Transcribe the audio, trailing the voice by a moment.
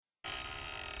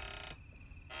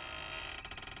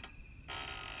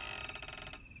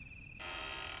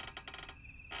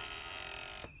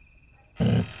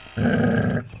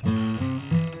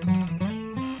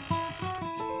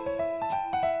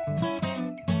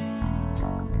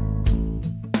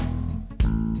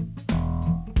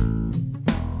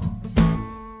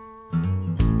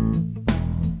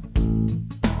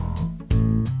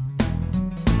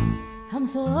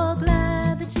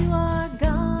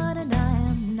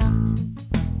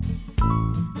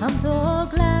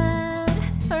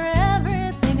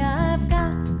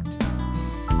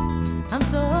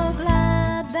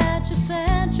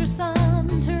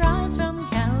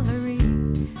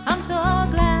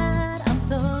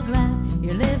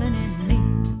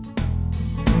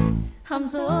I'm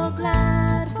so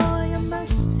glad for your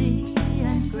mercy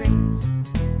and grace.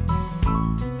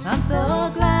 I'm so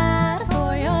glad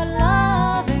for your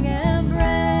loving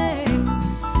embrace.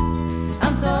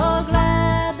 I'm so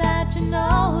glad that you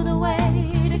know the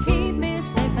way to keep me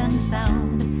safe and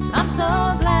sound. I'm so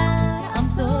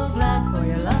glad for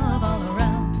your love all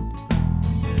around.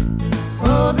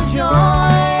 Oh, the joy,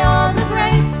 oh, the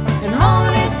grace, and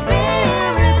Holy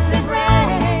Spirit's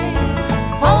embrace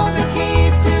holds the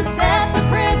keys to set the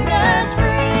prisoners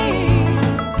free.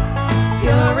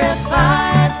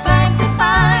 Purified,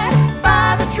 sanctified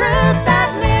by the truth that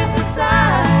lives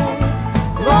inside.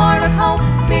 Lord of hope,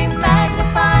 be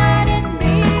magnified in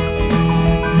me.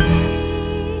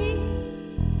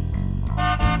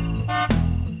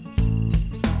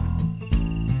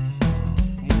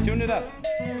 Tune it up.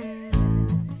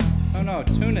 Oh no,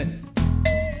 tune it.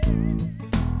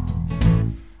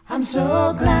 I'm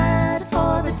so glad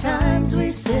for the times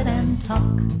we sit and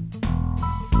talk.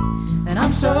 And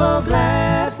I'm so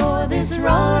glad for this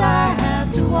road I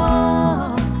have to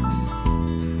walk.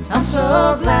 I'm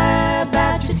so glad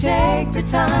that you take the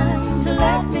time to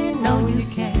let me know you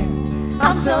care.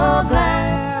 I'm so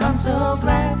glad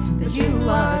that you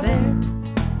are there.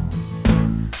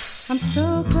 I'm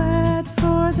so glad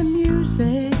for the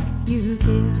music you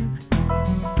give.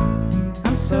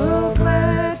 I'm so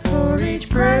glad for each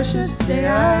precious day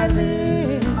I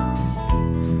live.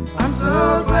 I'm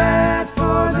so glad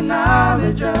for the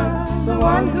knowledge of the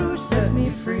one who set me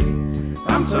free.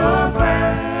 I'm so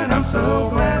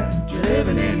glad you're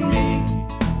living in me.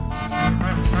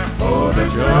 Oh, the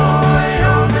joy,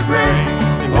 oh, the grace,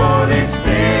 Holy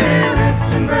Spirit's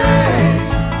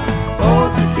embrace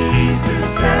holds the keys to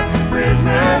set the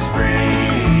prisoners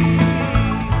free.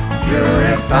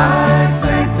 Purified,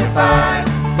 sanctified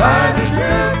by the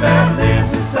truth that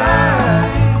lives inside.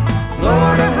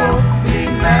 Lord of hope, be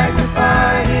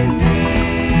magnified in me.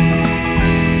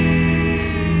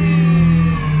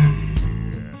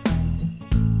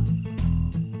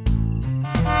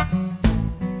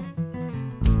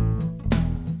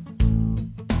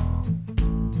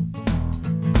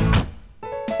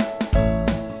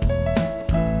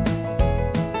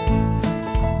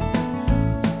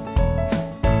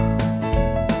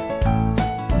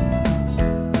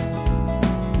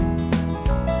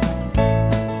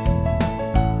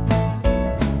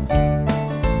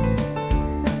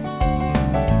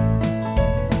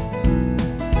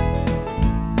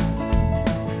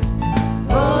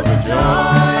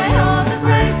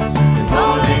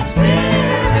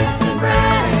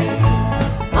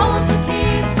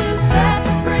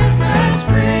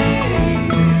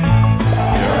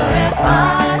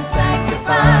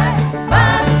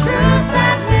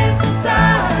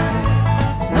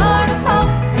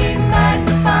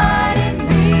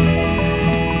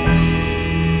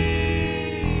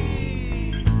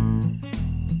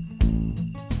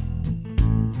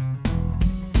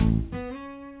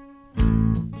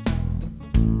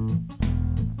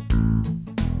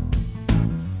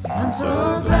 I'm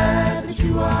so glad that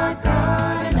you are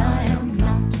God and I am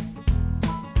not.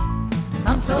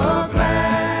 I'm so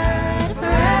glad for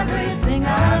everything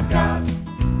I've got.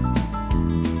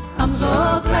 I'm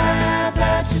so glad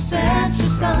that you sent your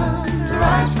son to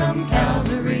rise from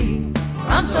Calvary.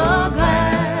 I'm so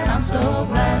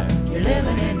glad you're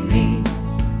living in me.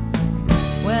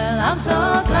 Well, I'm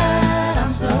so glad